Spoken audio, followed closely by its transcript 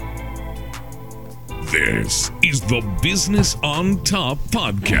This is the Business on Top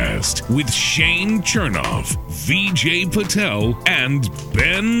podcast with Shane Chernoff, VJ Patel, and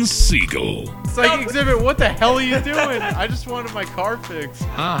Ben Siegel. It's like, Exhibit, what the hell are you doing? I just wanted my car fixed.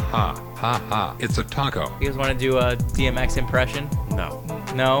 Ha ha, ha ha. It's a taco. You guys want to do a DMX impression? No.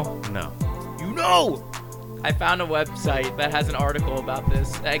 No? No. You know! I found a website that has an article about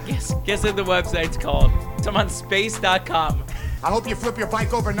this. Guess what the website's called? It's on space.com. I hope you flip your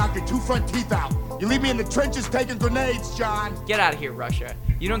bike over and knock your 2 front teeth out. You leave me in the trenches taking grenades, John. Get out of here, Russia.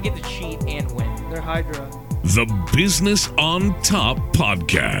 You don't get to cheat and win. They're Hydra. The Business on Top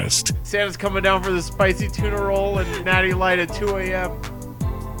podcast. Santa's coming down for the spicy tuna roll and Natty Light at 2 a.m.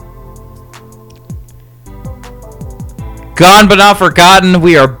 Gone but not forgotten.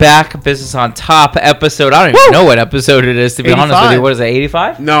 We are back. Business on Top episode. I don't even know what episode it is, to be honest with you. What is it,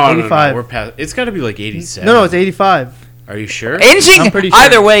 85? No, 85. We're past. It's got to be like 87. No, it's 85. Are you sure? Inching, I'm pretty sure.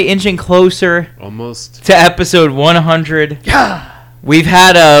 either way, inching closer Almost. to episode 100. Yeah. We've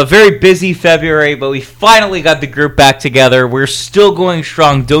had a very busy February, but we finally got the group back together. We're still going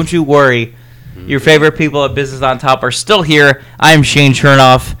strong. Don't you worry. Your favorite people at Business on Top are still here. I'm Shane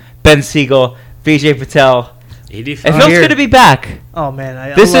Chernoff, Ben Siegel, VJ Patel. 85. It feels here. good to be back. Oh man, I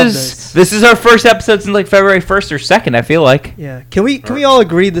love This is our first episode since like February 1st or 2nd, I feel like. Yeah. Can we all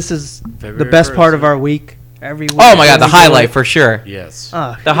agree this is February the best 1st, part of yeah. our week? Every week. Oh my god, the we do highlight it. for sure. Yes.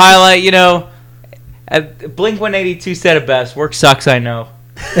 The highlight, Blink 182 said it best. Work sucks, I know.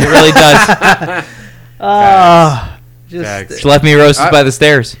 It really does. Facts. She left me roasted by the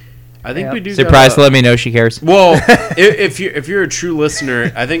stairs. I think Yeah. we do. Surprised to let me know she cares. Well, if you're a true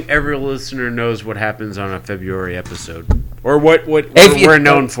listener, I think every listener knows what happens on a February episode, or what we're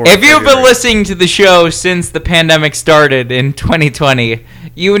known for. If you've been February. listening to the show since the pandemic started in 2020,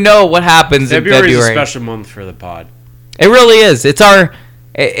 you know what happens in February is a February. special month for the pod. It really is. It's our.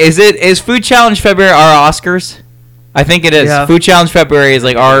 Is Food Challenge February our Oscars? I think it is. Yeah. Food Challenge February is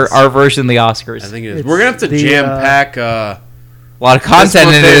like Yes. our version of the Oscars. I think it is. It's We're gonna have to the, jam pack. A lot of content this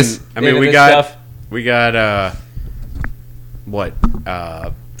in month this. I mean, into we this got stuff.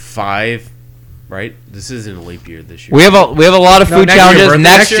 5, right? This isn't a leap year this year. We have a lot of food next year, challenges birthday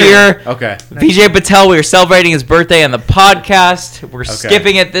next year. Okay. VJ Patel, we are celebrating his birthday on the podcast. We're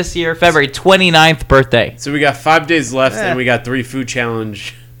skipping it this year, February 29th birthday. So we got 5 days left, Yeah. and we got 3 food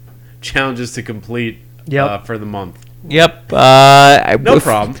challenges to complete for the month. Yep. No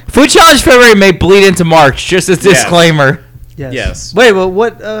problem. Food Challenge February may bleed into March, just as disclaimer. Yes. Yes. Wait, well,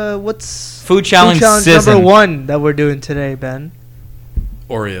 what's Food Challenge season. number 1 that we're doing today, Ben?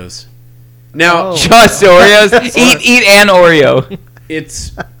 Oreos. Now, Oh. Just Oreos. eat an Oreo.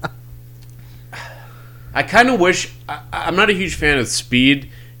 it's... I kind of wish... I'm not a huge fan of speed,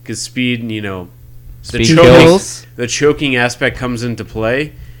 because speed, the Speed choking, kills. the choking aspect comes into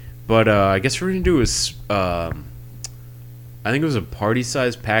play. But I guess we're going to do I think it was a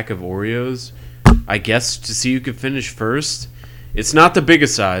party-sized pack of Oreos, I guess, to see who could finish first. It's not the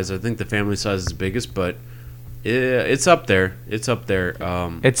biggest size. I think the family size is the biggest, but it's up there. It's up there.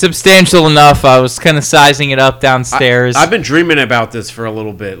 It's substantial enough. I was kind of sizing it up downstairs. I've been dreaming about this for a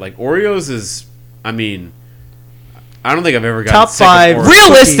little bit. Like, Oreos is, I don't think I've ever gotten Top sick of 5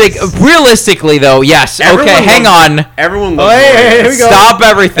 Oreos. Realistically, though, yes. Everyone Okay, hang loves- on. Everyone loves hey, Oreos. here we go. Stop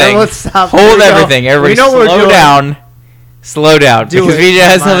everything. Everyone stop. Here Hold we go. everything. Everybody We know what we're slow doing. down. Slow down. Do because it. VJ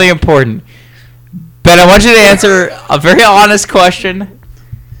has Come on. something important. But I want you to answer a very honest question.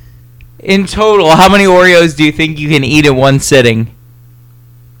 In total, how many Oreos do you think you can eat in one sitting?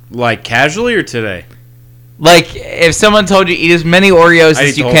 Like, casually or today? Like, if someone told you eat as many Oreos I eat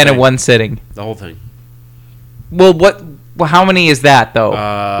as the you whole can in thing. one sitting. The whole thing. Well, how many is that, though?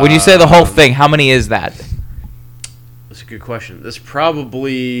 When you say the whole thing, how many is that? That's a good question. There's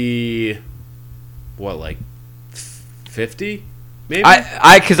probably, like 50? Maybe? I'll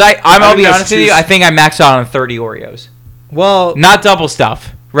be that's honest with too you, I think I maxed out on 30 Oreos. Well, Not double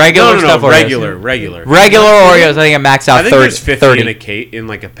stuff. Regular no, stuff Oreos. regular. Regular Oreos, I think I maxed out I think 30. there's 50 30. in a cake, in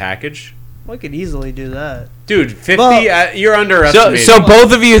like a package. we could easily do that. Dude, 50, Well- you're underestimating. So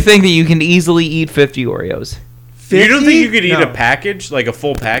both of you think that you can easily eat 50 Oreos? You don't think you could eat No. a package, like a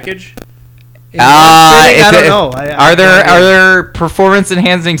full package? In one sitting, I don't know. Are there performance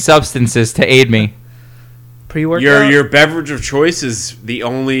enhancing substances to aid me? Pre-workout? Your beverage of choice is the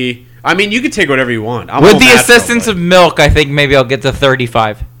only... I mean, you could take whatever you want. I'm With all the natural, assistance but- of milk, I think maybe I'll get to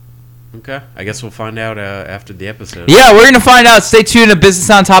 35. Okay, I guess we'll find out after the episode. Yeah, we're going to find out. Stay tuned to Business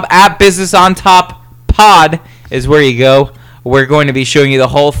on Top. At Business on Top Pod is where you go. We're going to be showing you the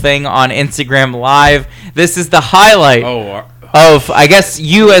whole thing on Instagram Live. This is the highlight of, I guess,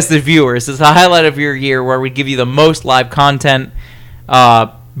 you as the viewers. This is the highlight of your year where we give you the most live content.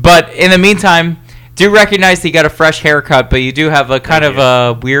 But in the meantime, do recognize that you got a fresh haircut, but you do have a kind of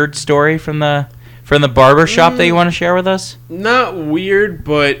a weird story from the barber shop that you want to share with us. Not weird,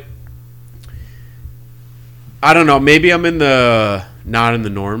 but I don't know. Maybe I'm not in the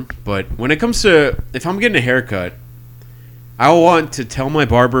norm. But when it comes to if I'm getting a haircut, I want to tell my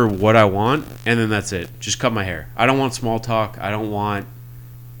barber what I want, and then that's it. Just cut my hair. I don't want small talk. I don't want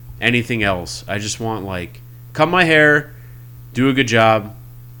anything else. I just want cut my hair, do a good job,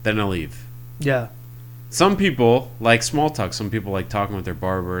 then I leave. Yeah. Some people like small talk. Some people like talking with their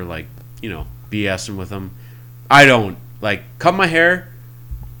barber, BSing with them. I don't. Cut my hair.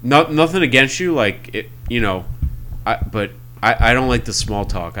 Nothing against you, but I don't like the small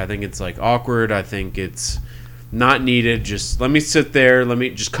talk. I think it's awkward. I think it's not needed. Just let me sit there. Let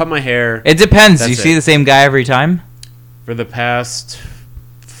me just cut my hair. It depends. Do you see the same guy every time? For the past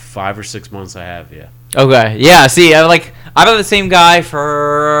 5 or 6 months, I have. Yeah. Okay. Yeah. See, I've had the same guy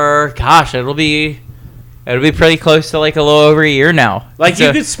for it'll be pretty close to a little over a year now.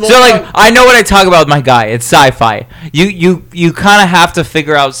 You could small. So I know what I talk about with my guy. It's sci-fi. You kind of have to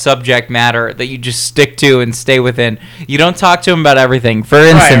figure out subject matter that you just stick to and stay within. You don't talk to him about everything. For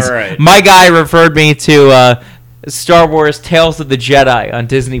instance, right. My guy referred me to Star Wars Tales of the Jedi on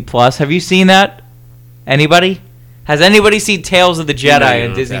Disney Plus. Have you seen that? Anybody? Has anybody seen Tales of the Jedi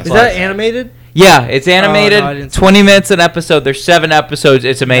on Disney Plus? Is that animated? Yeah, it's animated. I didn't see 20 minutes an episode. There's 7 episodes.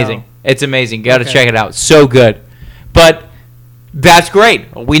 It's amazing. No. It's amazing. Got to Okay. check it out. So good. But that's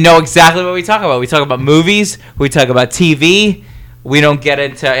great. We know exactly what we talk about. We talk about movies. We talk about TV. We don't get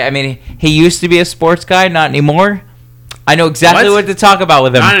into... I mean, he used to be a sports guy. Not anymore. I know exactly what to talk about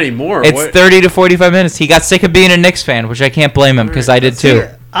with him. Not anymore. It's 30 to 45 minutes. He got sick of being a Knicks fan, which I can't blame him because I did too.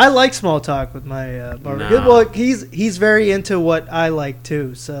 I like small talk with my barber. Nah. Well, he's very into what I like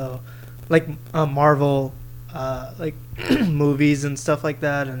too. So, Marvel, movies and stuff like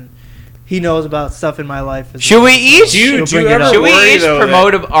that, and he knows about stuff in my life. Should we each Should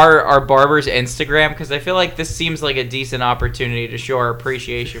promote our barber's Instagram? Because I feel like this seems like a decent opportunity to show our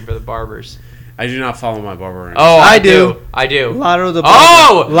appreciation for the barbers. I do not follow my barber. Oh, I do. I do. Lotto the barber.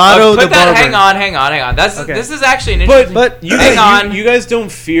 Oh, Lotto put the that. barber. Hang on. Okay. This is actually an interesting. But You guys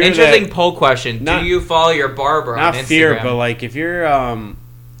don't fear interesting that, poll question. Do you follow your barber on Instagram? Not fear, but if you're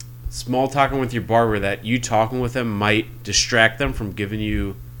small talking with your barber, that you talking with them might distract them from giving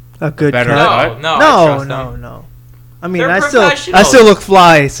you a good better cut. cut. No. I trust them. No. I mean, They're I professionals. still look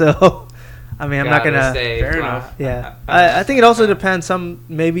fly, so I mean, I'm not Gotta gonna. stay Fair fly. enough. Yeah, I think it also depends.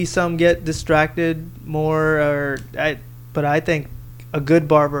 Maybe some get distracted more, but I think a good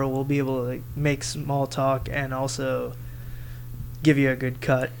barber will be able to make small talk and also give you a good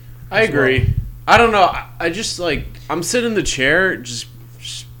cut. I agree. I don't know. I just I'm sitting in the chair, just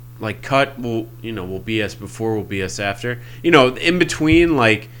cut. We'll BS before, we'll BS after. In between,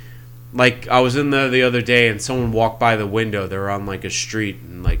 like I was in the other day and someone walked by the window. They were on a street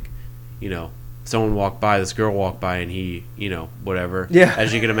and someone walked by. This girl walked by and he whatever. Yeah.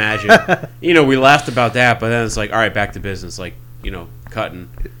 As you can imagine, we laughed about that, but then it's all right, back to business. Cutting.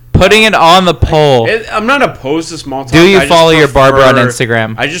 Putting it on the poll. I'm not opposed to small talk. Do you I just follow your barber on prefer-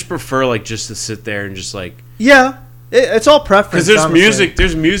 Instagram? I just prefer just to sit there and just Yeah, it's all preference. because honestly.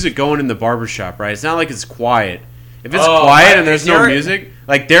 there's music going in the barbershop, right? It's not like it's quiet. If it's Oh, quiet right. and there's If no you're- music,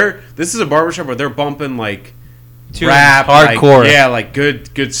 this is a barbershop where they're bumping Too rap,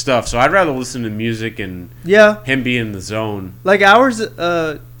 hardcore. good stuff. So I'd rather listen to music and Yeah, him be in the zone. ours.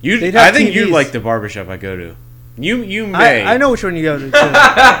 I They'd have think you TVs. like the barbershop I go to. You may. I know which one you go to.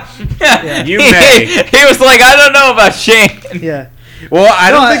 Too. You may. He was like, I don't know about Shane. Yeah. Well,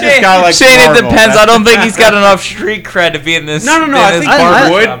 I don't No, think this guy likes Shane, it Marvel. depends. I don't think he's got enough street cred to be in this. No. in I this think I- he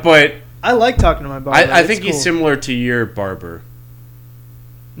barbershop. would, but I like talking to my barber. I It's think he's cool. similar to your barber.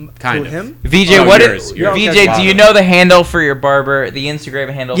 Kind To of. him. VJ, Oh, what yours, is yours. VJ? Do you know the handle for your barber? The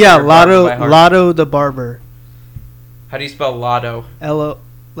Instagram handle? Yeah, for your barber by heart? Lotto the barber. How do you spell Lotto? L-O,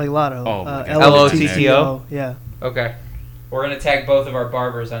 like Lotto. Oh, my God. L-O-T-T-O. Yeah. Okay, we're gonna tag both of our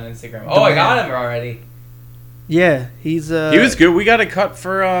barbers on Instagram. Oh, I got him already. Yeah, he's He was good. We got a cut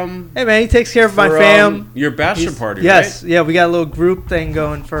for Hey man, he takes care of my fam. your bachelor He's- party. Yes, right? yeah, we got a little group thing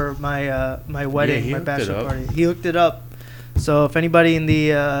going for my my wedding, he my hooked it bachelor up. party. He hooked it up. So if anybody in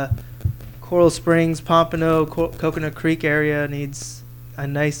the Coral Springs, Pompano, Coconut Creek area needs a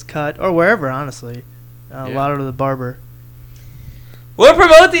nice cut, or wherever, honestly, a lot of the barber. We'll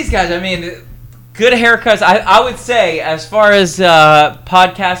promote these guys. I mean, good haircuts. I would say, as far as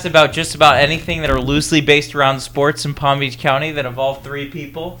podcasts about just about anything that are loosely based around sports in Palm Beach County that involve 3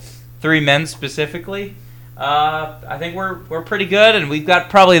 people, 3 men specifically, I think we're pretty good, and we've got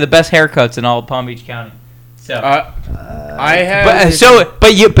probably the best haircuts in all of Palm Beach County. So, I have.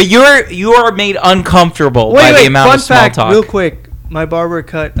 but you are made uncomfortable by the amount fun of small fact, talk. real quick. My barber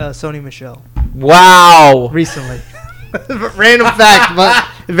cut Sony Michelle Wow, recently. Random fact, but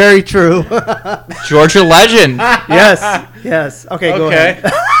very true. Georgia legend. Yes. Okay, go ahead.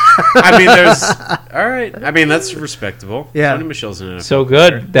 I mean, there's. All right. I mean, that's respectable. Yeah. Sony Michel's in it. So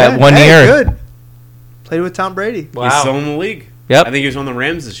good that Yeah, one hey, year. Good. Played with Tom Brady. Wow. He's still in the league. Yep. I think he was on the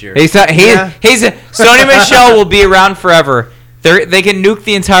Rams this year. He's Sony Michel will be around forever. They can nuke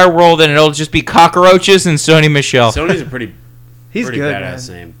the entire world and it'll just be cockroaches and Sony Michel. Sony's a pretty He's good, badass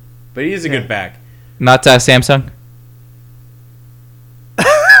man. name, but he is a good back. Not Samsung.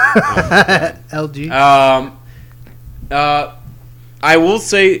 LG. I will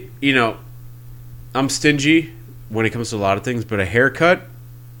say, I'm stingy when it comes to a lot of things, but a haircut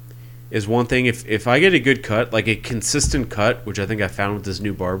is one thing. If I get a good cut, like a consistent cut, which I think I found with this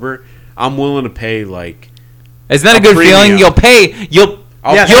new barber, I'm willing to pay like. Isn't that a good feeling? You'll pay.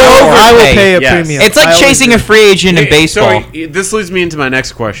 I'll Yes, pay more. I will pay a Yes. premium. It's like I always chasing do. a free agent in baseball. So this leads me into my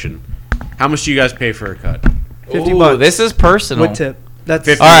next question: how much do you guys pay for a cut? $50 Ooh, bucks. this is personal. With tip. That's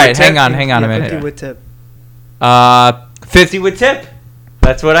 50 All right, with hang tip? on a 50 minute. with tip. 50 with tip.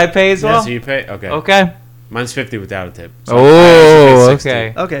 That's what I pay as Yeah, well. so you pay. Okay. Okay. Mine's 50 without a tip. So I Oh, actually pay 60.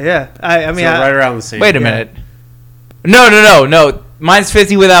 okay. Okay, yeah. I mean, So right around the same. Wait a minute. No. Mine's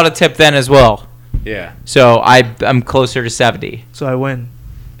 50 without a tip then as well. Yeah. So I'm closer to 70. so I win.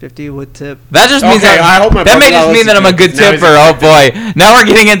 50 with tip. That just means Okay, I hope my that may brother just mean that I'm a listens good to it. tipper. Oh boy, now we're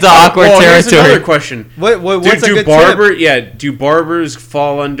getting into awkward Here's another territory. question. What's a do good tip? do barbers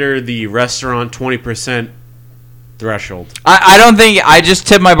fall under the restaurant 20% threshold? I don't think I just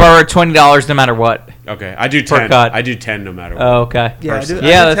tip my barber $20 no matter what. Okay, I do Per 10. cut. I do 10 no matter what. Oh, okay. Yeah, I do, Personally. I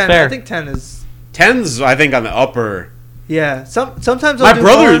Yeah, do that's 10. fair. I think 10 is. 10's I think on the upper. Yeah. Sometimes My I'll do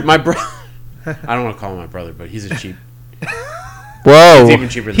brother, more. my brother. I don't want to call him my brother, but he's a cheap. Whoa. He's even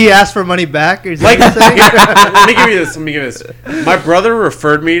cheaper than He me. asked for money back. Or Like, something? let me give you this. My brother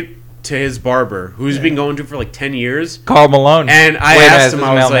referred me to his barber, who's been going to for like 10 years. Carl Malone. And I Wait a asked minute,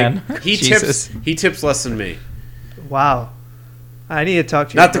 him, this I is was mailman. like, he Jesus. tips less than me. Wow. I need to talk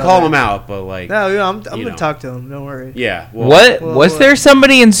to you. Not to call him out, but like, No, I'm you gonna know. talk to him. Don't worry. yeah. Well, What Well, was there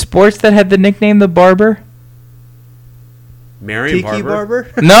somebody in sports that had the nickname the barber? Marion Tiki Barber?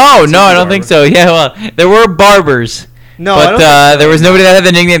 barber? No, I don't barber. think so. Yeah, well, there were barbers, No, I don't but think so. there was nobody that had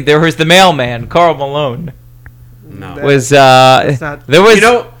the nickname. There was the mailman, Carl Malone. No. That- Was not- there was You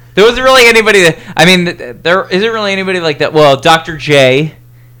know- there wasn't really anybody that I mean there isn't really anybody like that. Well, Dr. J.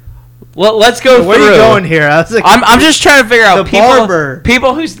 Well, let's go Where through. are you going here? I was like, I'm just trying to figure out The barber.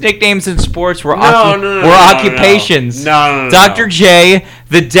 people whose nicknames in sports were No, occupations. No. Dr. J,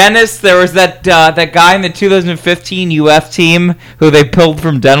 the dentist. There was that guy in the 2015 UF team who they pulled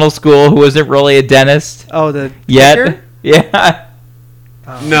from dental school who wasn't really a dentist oh, the yet. kicker? Yeah,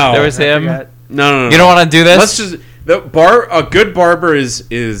 Oh, No. there was I him. forgot. No. You don't want to do this? Let's just a good barber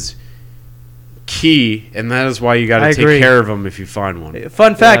is key, and that is why you got I to take agree. care of them if you find one.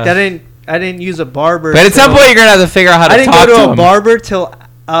 Fun fact: Yeah. I didn't use a barber. But at some till- point, you're gonna have to figure out how to I didn't talk go to to a him. barber till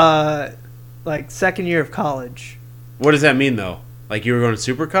like second year of college. What does that mean though? Like you were going to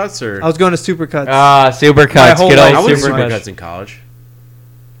Supercuts or I was going to Supercuts Supercuts. whole Good life. I old went to Supercuts. Supercuts in college.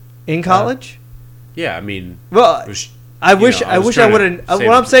 in college. Yeah, I mean, Well, it was, I you wish know, I was wish I trying would to have. save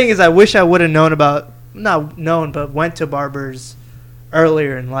What I'm it. saying is, I wish I would have known about not known, but went to barbers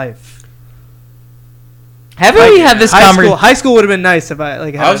earlier in life. Haven't we had this conversation? High school would have been nice if I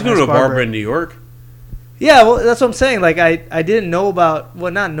like. Had I was a going to nice a barber in New York. Yeah, well, that's what I'm saying. Like, I didn't know about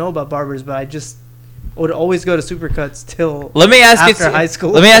not know about barbers, but I just would always go to Supercuts till Let me ask after it. high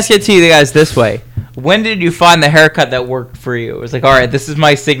school. Let me ask it to you guys this way: when did you find the haircut that worked for you? It was like, all right, this is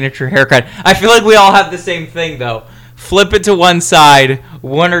my signature haircut. I feel like we all have the same thing though. Flip it to one side,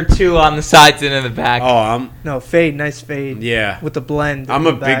 one or two on the sides and in the back. Oh, No, fade, nice fade. yeah. With the blend. I'm in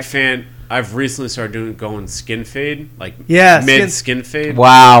a the big back. fan. I've recently started going skin fade, like Yeah, mid skin fade.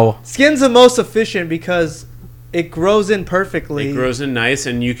 Wow. Skin's the most efficient because it grows in perfectly. It grows in nice,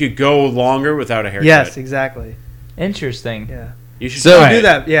 and you could go longer without a haircut. Yes, exactly. Interesting. Yeah. You should So- try Do it.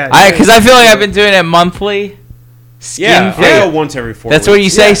 that. Yeah. Because I feel like I've been doing it monthly. Skin Yeah, fade. I go once every 4 That's weeks. what you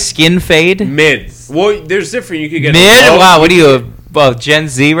say, Yeah. skin fade? Mid. Well, there's different. You could get Mid? low. Wow, what are you, Gen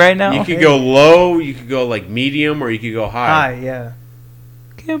Z right now? You could go low. You could go like medium, or you could go high. high. Yeah.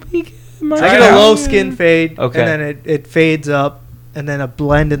 Can we get my- I Try get it a out. low skin fade, Okay. and then it fades up, and then a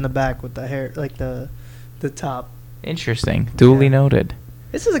blend in the back with the hair, like the top. Interesting. Duly noted.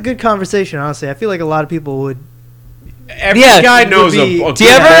 This is a good conversation, honestly. I feel like a lot of people would. Every Yeah, guy it knows would be- a Do you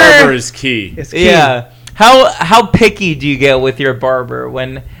good ever- barber is key. It's key. Yeah. How picky do you get with your barber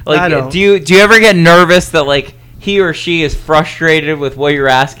when I don't. do you ever get nervous that like he or she is frustrated with what you're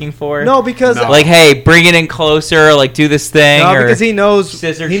asking for? No, because No. Like, hey, bring it in closer, like do this thing, no, or because he knows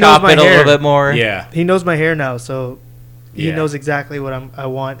scissor he chop knows my it a hair. little bit more. Yeah. He knows my hair now, so he Yeah. knows exactly what I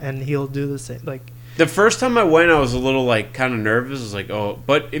want, and he'll do the same. Like, The first time I went, I was a little like kind of nervous. I was like, oh,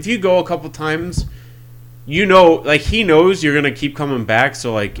 but if you go a couple times, you know, like he knows you're gonna keep coming back.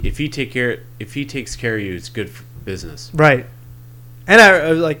 So like, if he takes care of you, it's good for business. right. And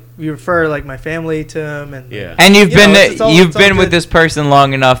I like we refer like my family to him, and Yeah. And you've You know, been it's all- you've it's all been with good. this person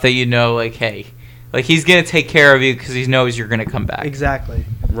long enough that you know, like, hey, like he's gonna take care of you because he knows you're gonna come back. exactly.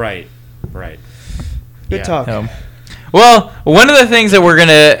 Right. Good Yeah. talk. So, well, one of the things that we're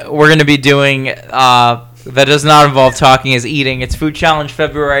gonna be doing that does not involve talking is eating. It's Food Challenge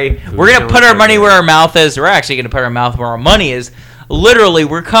February. We're gonna Challenge put our money February. where our mouth is. We're actually gonna put our mouth where our money is. Literally,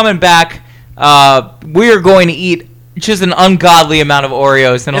 we're coming back. We are going to eat just an ungodly amount of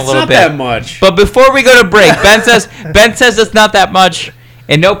Oreos in a It's little not bit. that much. But before we go to break, Ben says it's not that much.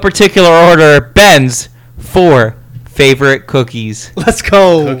 In no particular order, Ben's 4 favorite cookies. Let's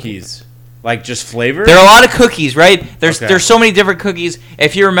go. Cookies, like just flavor. There are a lot of cookies, right? Okay. There's so many different cookies.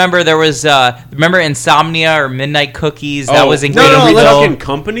 If you remember, there was remember Insomnia or Midnight Cookies. That was in no, no, Are we let's- Gatorville. talking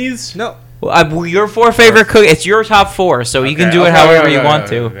companies? No. Your 4 favorite cookies. It's your top 4, so you can do it Okay, however okay, you okay, want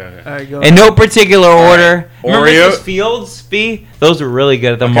okay, to. okay. All right, go. In no particular order. Remember Oreo- Mrs. Fields? B? Those were really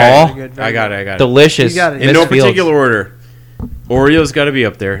good at the Okay. mall. Very good, very I got good. it. I got it. Delicious. You got it. In Miss no Fields. particular order. Oreos got to be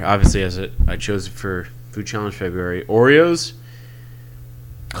up there. Obviously, as I chose it for Food Challenge February. Oreos.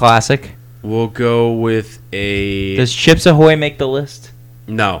 Classic. We'll go with a Does Chips Ahoy make the list?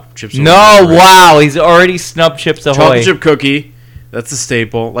 no Chips Ahoy. No, wow. He's already snubbed Chips Ahoy. Chocolate chip cookie. That's a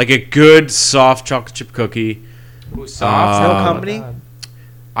staple. Like a good soft chocolate chip cookie. soft. No Uh, company.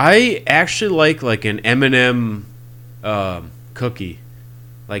 I actually like an M&M cookie.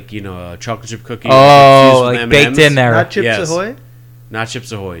 Like, a chocolate chip cookie. Oh, infused with like baked M&Ms. in there. Not Chips yes. Ahoy. Not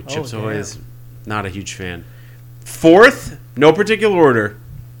Chips Ahoy. Chips Ahoy damn. is not a huge fan. 4th, no particular order,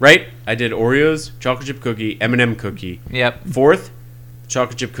 right? I did Oreos, chocolate chip cookie, M&M cookie. Yep. 4th,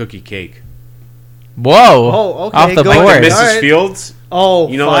 chocolate chip cookie cake. Whoa. Oh, okay, Off the go Like board. the Mrs. Alright. Fields, Oh,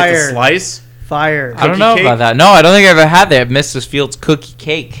 like fire! the slice. Fire. I don't cookie know cake? about that. No, I don't think I've ever had that. Mrs. Fields cookie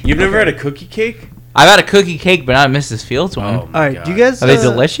cake. You've never had a cookie cake? I've had a cookie cake, but not Mrs. Fields one. Oh, All my right, God. do you guys? Are they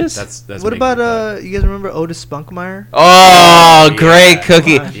delicious? That's What making about me bad. you guys remember Otis Spunkmeyer? Oh, Yeah. great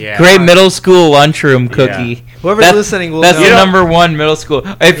cookie. Yeah. Great middle school lunchroom cookie. Whoever's That's- listening will That's know. the number 1 middle school.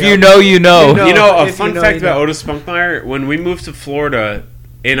 If you know, you know. You know. You know, a if fun you know, fact you know. about Otis Spunkmeyer, when we moved to Florida,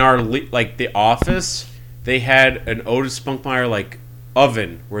 in our the office, they had an Otis Spunkmeyer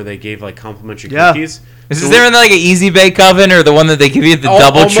oven where they gave complimentary Yeah. cookies. Is So this there in like an easy bake oven or the one that they give you at the Oh,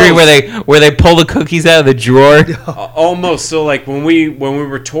 DoubleTree almost. where they pull the cookies out of the drawer? Almost. So when we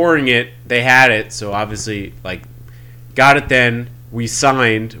were touring it, they had it. So obviously got it. Then we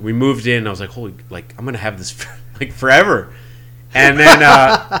signed. We moved in. I was like, holy, I'm gonna have this forever. And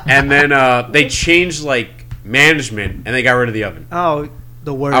then they changed management and they got rid of the oven. Oh,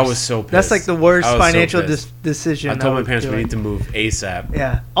 the worst. I was so pissed. That's like the worst I was so financial pissed. decision. I told my would parents do we it. need to move ASAP.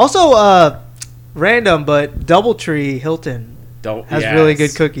 Yeah. Also, random, but DoubleTree Hilton. Has really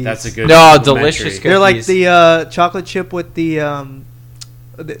good cookies. That's a good. No, complimentary. delicious They're like Cookies. the chocolate chip with the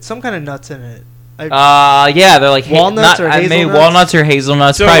some kind of nuts in it. Yeah, they're like Walnuts or maybe hazelnuts? walnuts or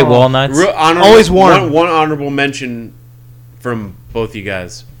hazelnuts, So, probably walnuts. Always warm. One honorable mention from both you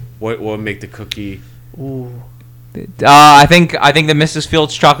guys. What would make the cookie? Ooh, I think the Mrs.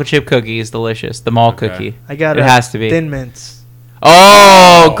 Fields chocolate chip cookie is delicious. The mall Okay. cookie. I got It has to be. Thin Mints.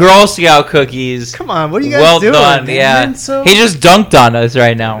 Oh, Girl Scout cookies. Come on, what are you guys well doing? done. man? Yeah, Mints-o? he just dunked on us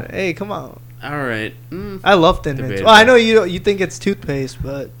right now. Hey, come on. All right. I love Thin Mints. Debatable. Well, I know you think it's toothpaste,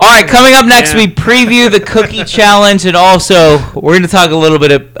 but All right, coming up next, Yeah. we preview the cookie challenge, and also we're going to talk a little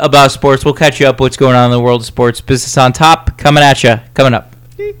bit about sports. We'll catch you up what's going on in the world of sports. Business on Top coming at you. Coming up.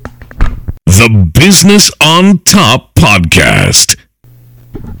 The Business on Top Podcast.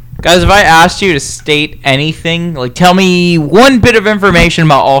 Guys, if I asked you to state anything, tell me one bit of information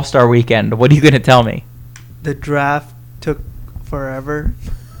about All-Star Weekend, what are you going to tell me? the draft took forever.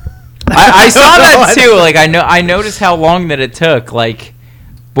 I saw that too. I noticed how long that it took.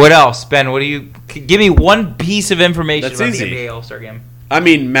 What else, Ben? Give me one piece of information That's about easy. the NBA All-Star Game. I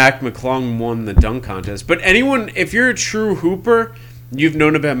mean, Mac McClung won the dunk contest, but if you're a true hooper, you've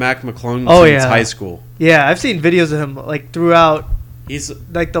known about Mac McClung Oh, since yeah. high school. Yeah, I've seen videos of him throughout He's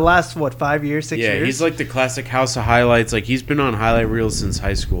the last 5 years, 6 years. he's like the classic House of Highlights. He's been on highlight reels since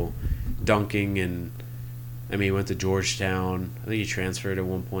high school, dunking, and he went to Georgetown. I think he transferred at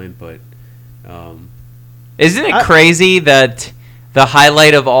one point, but Isn't it crazy that the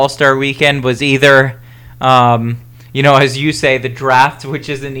highlight of All-Star Weekend was either, as you say, the draft, which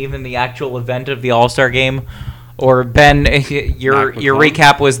isn't even the actual event of the All-Star game, or Ben, your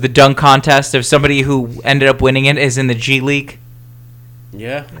recap was the dunk contest of somebody who ended up winning it is in the G League.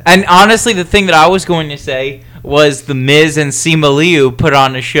 Yeah. And honestly, the thing that I was going to say was the Miz and Sima Liu put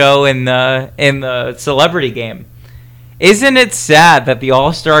on a show in the celebrity game. Isn't it sad that the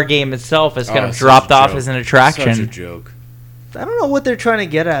All-Star game itself has kind of dropped off as an attraction? Such a joke. I don't know what they're trying to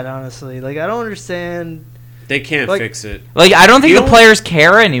get at, honestly. Like, I don't understand. They can't fix it. Like, I don't think the players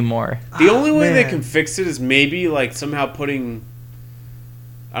care anymore. The only way they can fix it is maybe like somehow putting.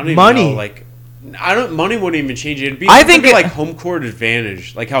 I don't even money. know. Like, money wouldn't even change it. It'd be like home court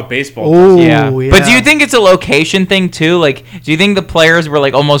advantage, like how baseball does. Yeah. But do you think it's a location thing too? Like, do you think the players were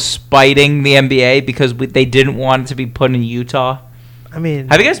like almost spiting the NBA because they didn't want it to be put in Utah? I mean,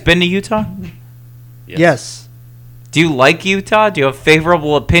 have you guys been to Utah? Yes. Do you like Utah? Do you have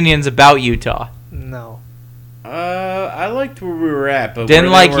favorable opinions about Utah? No. I liked where we were at, but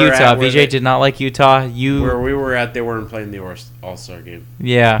didn't like Utah. VJ did not like Utah. Where we were at, they weren't playing the All-Star game.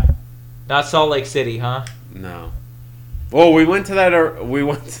 Yeah. Not Salt Lake City, huh? No. Well, we went to that. We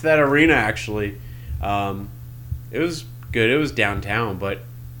went to that arena actually. It was good. It was downtown, but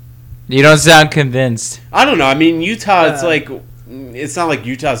you don't sound convinced. I don't know. I mean, Utah. It's like it's not like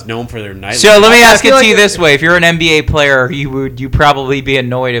Utah's known for their nightlife. So let me ask it to you this way: if you're an NBA player, you probably be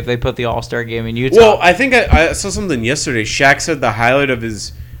annoyed if they put the All-Star game in Utah. Well, I think I saw something yesterday. Shaq said the highlight of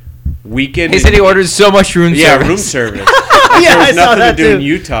his weekend. He said he ordered so much room service. Yeah, room service. Yeah, there was I saw nothing that to do too. in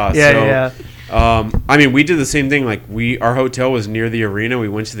Utah. Yeah, so, I mean, we did the same thing. Like our hotel was near the arena. We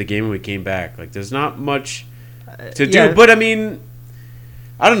went to the game and we came back. Like, there's not much to do. But I mean,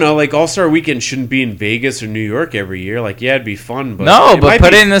 I don't know. Like, All-Star Weekend shouldn't be in Vegas or New York every year. Like, yeah, it'd be fun, but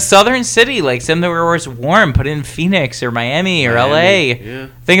put it in the southern city, like something where it's warm. Put it in Phoenix or Miami or LA. Yeah.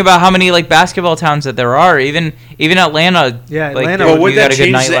 Think about how many like basketball towns that there are. Even Atlanta. Yeah, like, Atlanta. But would that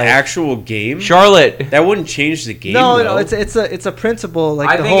change the actual game? Charlotte. That wouldn't change the game. No, it's a principle. Like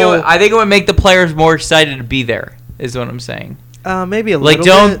I think it would make the players more excited to be there. Is what I'm saying. Maybe a like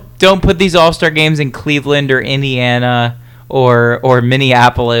little bit. don't put these All-Star games in Cleveland or Indiana or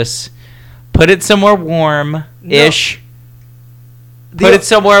Minneapolis. Put it somewhere warm-ish. No. Put it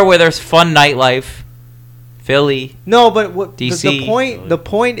somewhere where there's fun nightlife. Philly. No, but what DC. the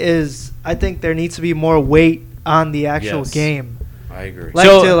point is, I think there needs to be more weight on the actual game. I agree.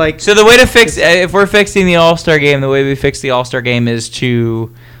 So the way to fix, if we're fixing the All-Star game, the way we fix the All-Star game is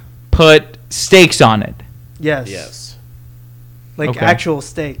to put stakes on it. Yes. Like actual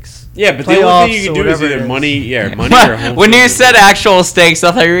stakes. Yeah, but the only thing you can do is either money or home. When you said actual stakes,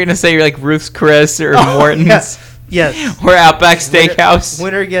 I thought you were going to say like Ruth's Chris or Morton's. Yes. Or Outback Steakhouse.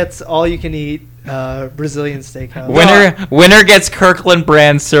 Winner gets all you can eat Brazilian steakhouse. Winner gets Kirkland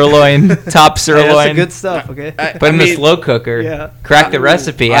brand sirloin, top sirloin. Hey, that's the good stuff, okay? Put in the slow cooker. Yeah. Crack the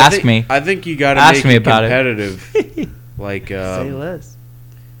recipe. Ask me. I think you got to make it competitive. Like say less.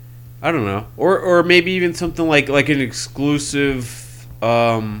 I don't know. Or maybe even something like an exclusive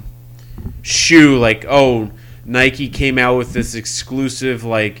shoe, like Nike came out with this exclusive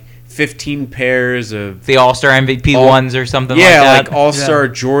 15 pairs of the All-Star MVP ones or something like that. Yeah, like All-Star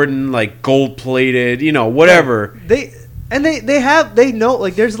Jordan, like gold plated, whatever. Yeah, they know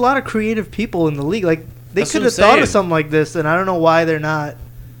like there's a lot of creative people in the league. Like they could have thought of something like this, and I don't know why they're not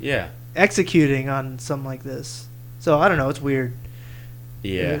executing on something like this. So I don't know, it's weird.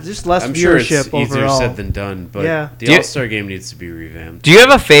 Yeah, just less I'm viewership sure it's easier overall. said than done, but the All-Star game needs to be revamped. Do you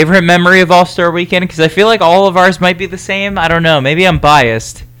have a favorite memory of All-Star Weekend? Because I feel like all of ours might be the same. I don't know. Maybe I'm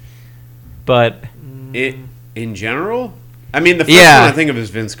biased, but in general, I mean, the first one I think of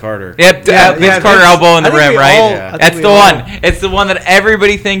is Vince Carter. Yep, Vince Carter elbow in the rim, right? That's the one. It's the one that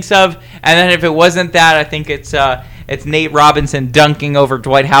everybody thinks of. And then if it wasn't that, I think it's Nate Robinson dunking over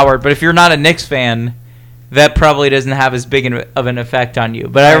Dwight Howard. But if you're not a Knicks fan, that probably doesn't have as big of an effect on you.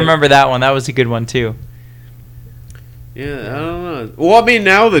 But I remember that one. That was a good one, too. Yeah, I don't know. Well, I mean,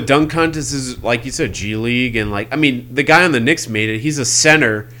 now the dunk contest is, like you said, G League. And, the guy on the Knicks made it. He's a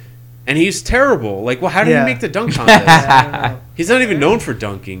center, and he's terrible. How did he make the dunk contest? He's not even known for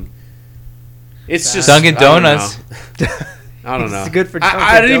dunking. It's just Dunkin' Donuts. I don't know. It's good for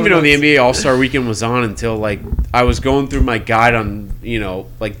I didn't even know the NBA All-Star Weekend was on until I was going through my guide on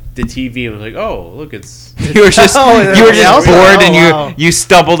the TV and was like, oh, look, it's you were just bored and you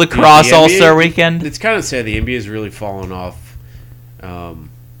stumbled across All-Star Weekend. It's kind of sad the NBA has really fallen off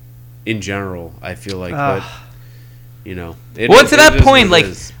in general, I feel like, but to that point,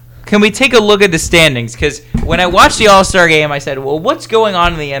 can we take a look at the standings? Because when I watched the All-Star game, I said, well, what's going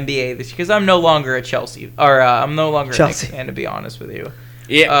on in the NBA this year? Because I'm no longer a Chelsea, or I'm no longer a Knicks fan, to be honest with you.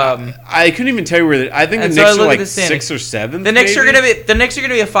 Yeah, I couldn't even tell you where. I think the Knicks are like 6th or 7th. The Knicks are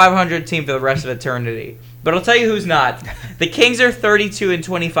gonna be a 500 team for the rest of eternity. But I'll tell you who's not. The Kings are 32 and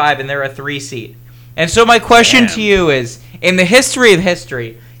 25, and they're a 3 seed. And so my question to you is: in the history of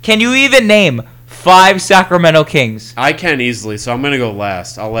history, can you even name 5 Sacramento Kings? I can easily, so I'm gonna go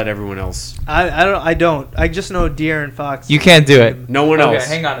last. I'll let everyone else. I don't. I just know De'Aaron Fox. You can't do it. No one else.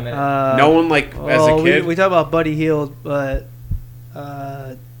 Okay, hang on a minute. No one as a kid. We talk about Buddy Hield, but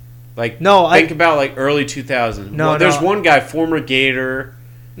think about like early 2000s. No, there's one guy, former Gator.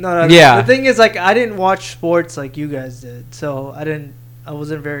 No. Yeah. The thing is, like, I didn't watch sports like you guys did, so I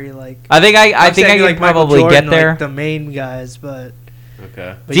wasn't very like. I think I could like probably Jordan, get there. Like the main guys, but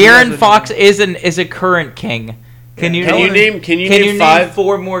okay. De'Aaron Fox is a current king. Can you name 5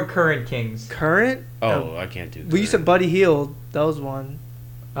 4 more current kings? Current? Oh, I can't do that. Well, you said Buddy Hield. That was one.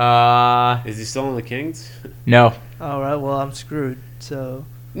 Is he still on the Kings? No. All right. Well, I'm screwed. So.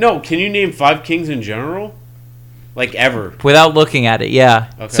 No. Can you name 5 Kings in general? Like ever? Without looking at it,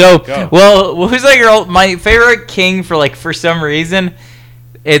 yeah. Okay, so, go. well, who's like my favorite king for some reason?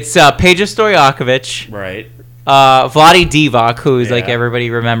 It's Peja Stojakovic. Right. Vlade Divac, who's like everybody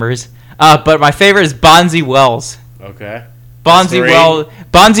remembers. But my favorite is Bonzi Wells. Okay.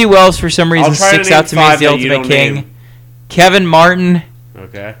 Bonzi Wells for some reason sticks out to me as the ultimate king. Name. Kevin Martin.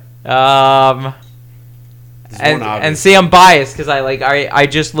 Okay. And see, I'm biased because I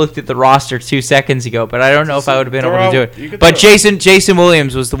just looked at the roster 2 seconds ago, but I don't know if I would have been able to do it. But Jason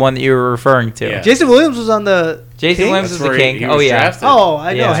Williams was the one that you were referring to. Yeah. Jason Williams was on the. Jason Kings? Williams was the king. Was drafted. Oh,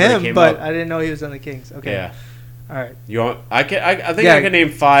 I know him, but up. I didn't know he was on the Kings. Okay. Yeah. All right. You want? I think I can name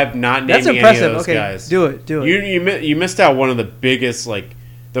 5. Not That's naming impressive. any of those Okay, guys. do it. You missed out one of the biggest, like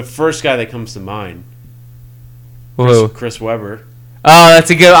the first guy that comes to mind. Chris Webber. Oh, that's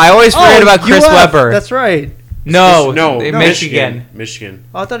a good. I always forget about Chris Webber. That's right. No, Michigan.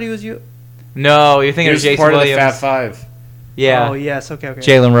 Oh, I thought he was you. No, you're thinking of Jason part Williams. Of the Fat 5. Yeah. Oh yes. Okay.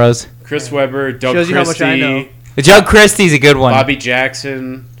 Jalen Rose. Chris Webber. Doug Shows Christie. you how much I know. Doug Christie's a good one. Bobby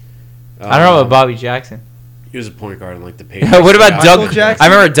Jackson. I don't know about Bobby Jackson. He was a point guard in like the Patriots. What about Michael Doug Jackson? I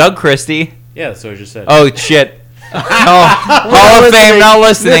remember Doug Christie. Yeah, that's what I just said. Oh shit. Hall of Fame, not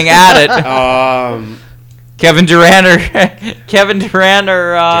listening. At it. Kevin Durant or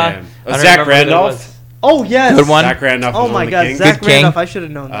Zach Randolph. Oh yes. Good one. Zach Randolph. Oh my God, king. Zach Good Randolph. king. I should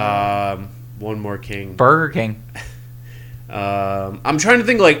have known that. One more king. Burger King. I'm trying to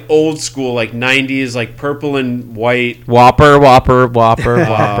think like old school, like 90s, like purple and white. Whopper.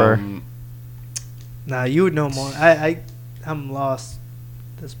 Nah, you would know more. I'm lost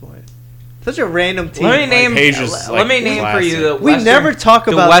at this point. Such a random team. Let me name classic. for you We never talk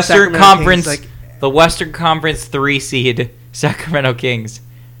about the Western Sacramento Conference. Kings, The Western Conference 3 seed Sacramento Kings.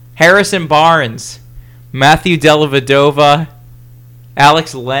 Harrison Barnes, Matthew Dellavedova,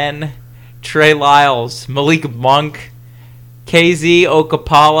 Alex Len, Trey Lyles, Malik Monk, KZ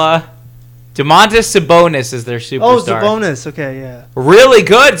Okapala, Domantas Sabonis is their superstar. Oh, Sabonis. Okay, yeah. Really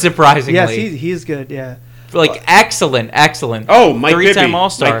good, surprisingly. Yes, he's good. Yeah. Like excellent. Oh, Mike Bibby. 3-time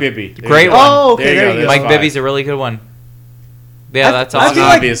All-Star. Mike Bibby. Great one. Oh, okay, there you go. Mike Bibby's a really good one. Yeah, that's an feel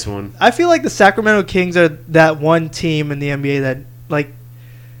obvious one. I feel like the Sacramento Kings are that one team in the NBA that, like,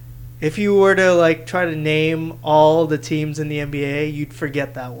 if you were to like try to name all the teams in the NBA, you'd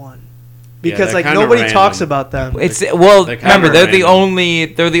forget that one because like nobody talks about them. Remember they're the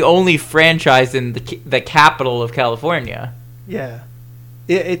only franchise in the capital of California. Yeah,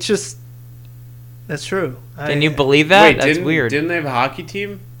 it's just that's true. Can you believe that? Wait, that's weird. Didn't they have a hockey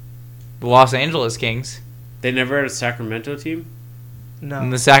team? The Los Angeles Kings. They never had a Sacramento team? No.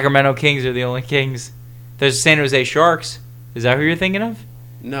 And the Sacramento Kings are the only Kings. There's San Jose Sharks. Is that who you're thinking of?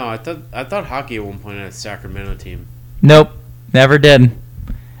 No, I thought hockey at one point had a Sacramento team. Nope, never did.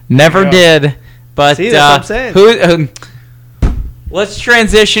 Did. But see, that's what I'm saying. Let's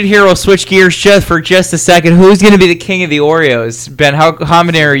transition here. We'll switch gears for just a second. Who's going to be the king of the Oreos? Ben, how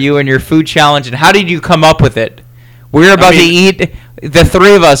confident are you in your food challenge, and how did you come up with it? We're about to eat. The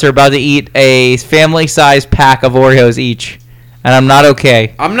three of us are about to eat a family-sized pack of Oreos each, and I'm not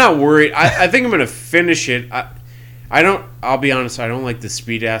okay. I'm not worried. I think I'm going to finish it. I'll be honest, I don't like the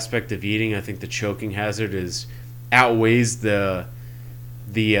speed aspect of eating. I think the choking hazard outweighs the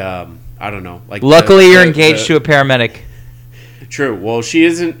I don't know. Like luckily, you're engaged to a paramedic. True. Well, she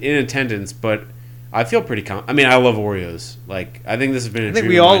isn't in attendance, but I feel pretty I mean, I love Oreos. Like, I think this has been a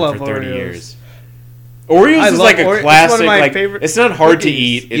dream of mine for 30 years. Oreos I is love like a Oreo- it's one of classic. my Like favorite it's not hard to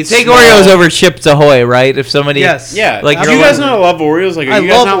cookies. eat. You It's take small. Oreos over Chips Ahoy, right? If somebody, Yes. Yeah, Like, like you're you guys the one- not love Oreos? Like, are I you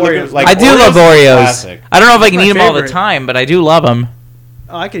guys love not looking Oreos. like I do Oreos love is a Oreos. classic. I don't know if I can My eat them all the favorite. time, but I do love them.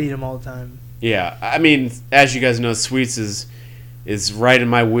 Oh, I could eat them all the time. Yeah, I mean, as you guys know, sweets is right in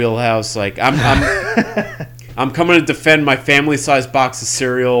my wheelhouse. Like I'm coming to defend my family-sized box of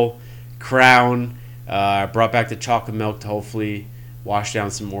cereal, Crown. I brought back the chocolate milk to hopefully wash down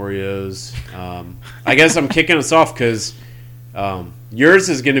some Oreos. I guess I'm kicking us off because yours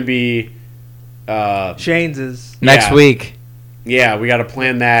is going to be Shane's is. Next Yeah. week, yeah, we got to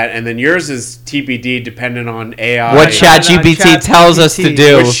plan that, and then yours is TBD, dependent on AI. what on ChatGPT ChatGPT. tells us to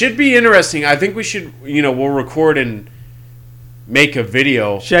do. Which should be interesting. I think we should, we'll record and make a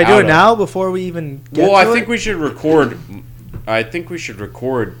video. Should I do out it of- now before we even get Well, I to think it? we should record. I think we should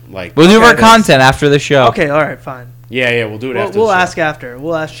record like. We'll do Okay, our then. content after the show. Okay, all right, fine. Yeah, we'll do it after. We'll the show. ask after.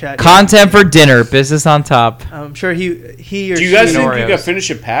 We'll ask Chat. Content for dinner, business on top. I'm sure he or Do she. you guys think Oreos. you could finish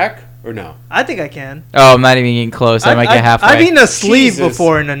a pack or no? I think I can. Oh, I'm not even getting close. I might get halfway. I've eaten a sleeve Jesus.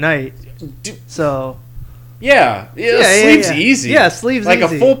 before in a night, Do- so Yeah, yeah, sleeve's yeah. easy. Yeah, sleeve's like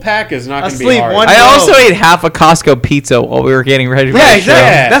easy. a full pack is not A going to be sleeve, hard. one- I No. also ate half a Costco pizza while we were getting ready for yeah, the exactly.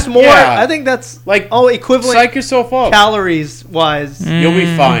 Yeah, That's more. yeah. I think that's Like, equivalent Psych yourself up. calories wise. You'll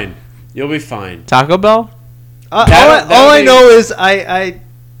be fine. You'll be fine. show. Taco Bell? That'll All I be- know is I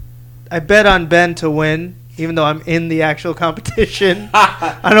bet on Ben to win, even though I'm in the actual competition.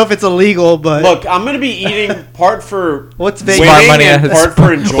 I don't know if it's illegal, but Look, I'm going to be eating part for what's Wait, Vegas? Smart money. and part for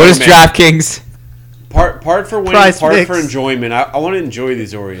What is enjoyment. DraftKings? part for winning, Prize part Picks. for enjoyment. I want to enjoy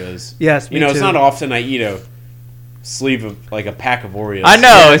these Oreos. Yes, me It's too. not often I eat a sleeve of like a pack of Oreos. I know.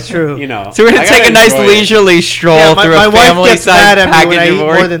 Yeah, it's true. So we're I gonna gotta take a nice enjoy it. leisurely stroll Yeah, through my a wife family gets mad size at me package when I of eat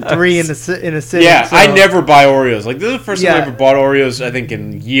Oreos. more than 3 in a sitting. Yeah, so, I never buy Oreos. Like this is the first time I Yeah. ever bought Oreos. I think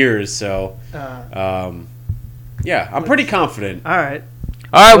in years. So, Uh, yeah, I'm pretty confident. all right.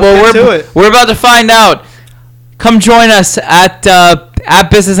 All right, Let's get to well it. we're about to find out. Come join us at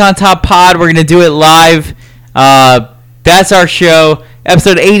Business on Top Pod. We're gonna do it live. That's our show,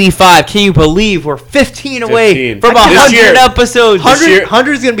 episode 85. Can you believe we're 15 away 15. from This 100 year. episodes?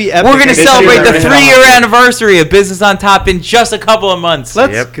 100's gonna be epic. We're gonna This celebrate year the we're gonna 3-year have- anniversary of Business on Top in just a couple of months.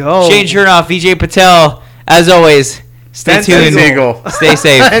 Let's Yep. go. Shane Chernoff, VJ Patel, as always. Stay Ben tuned. Siegel. Stay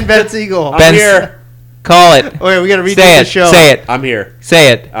safe. and Ben Siegel. I'm Ben- here. Call it. Okay, we gotta redo Say the it. show. Say it. I'm here.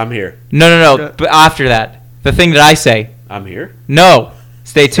 Say it. I'm here. No. But after that, the thing that I say. I'm here. No.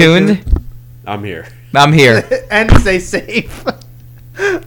 Stay tuned. I'm here. I'm here. and stay safe.